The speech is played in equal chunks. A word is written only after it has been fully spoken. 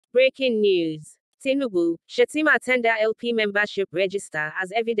Breaking news. Tinubu, Shettima tender LP membership register as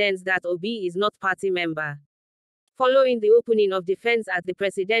evidence that Obi is not party member. Following the opening of defense at the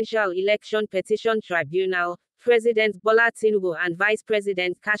Presidential Election Petition Tribunal, President Bola Tinubu and Vice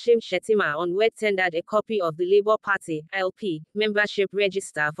President Kashim Shettima tendered a copy of the Labour Party (LP) membership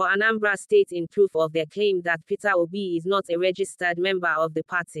register for Anambra State in proof of their claim that Peter Obi is not a registered member of the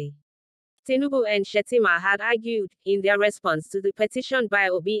party. Tinubu and Shettima had argued, in their response to the petition by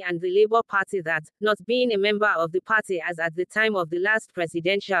Obi and the Labour Party that, not being a member of the party as at the time of the last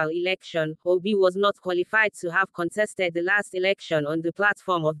presidential election, Obi was not qualified to have contested the last election on the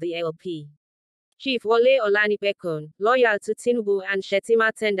platform of the LP. Chief Wole Olanipekun, loyal to Tinubu and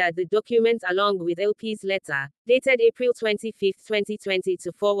Shettima tendered the document along with LP's letter, dated April 25, 2020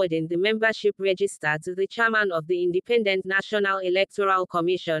 to forward in the membership register to the chairman of the Independent National Electoral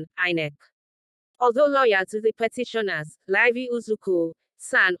Commission, INEC. Although loyal to the petitioners, Livy Uzuko,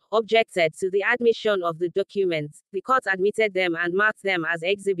 San, objected to the admission of the documents, the court admitted them and marked them as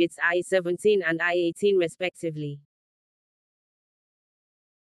exhibits I-17 and I-18 respectively.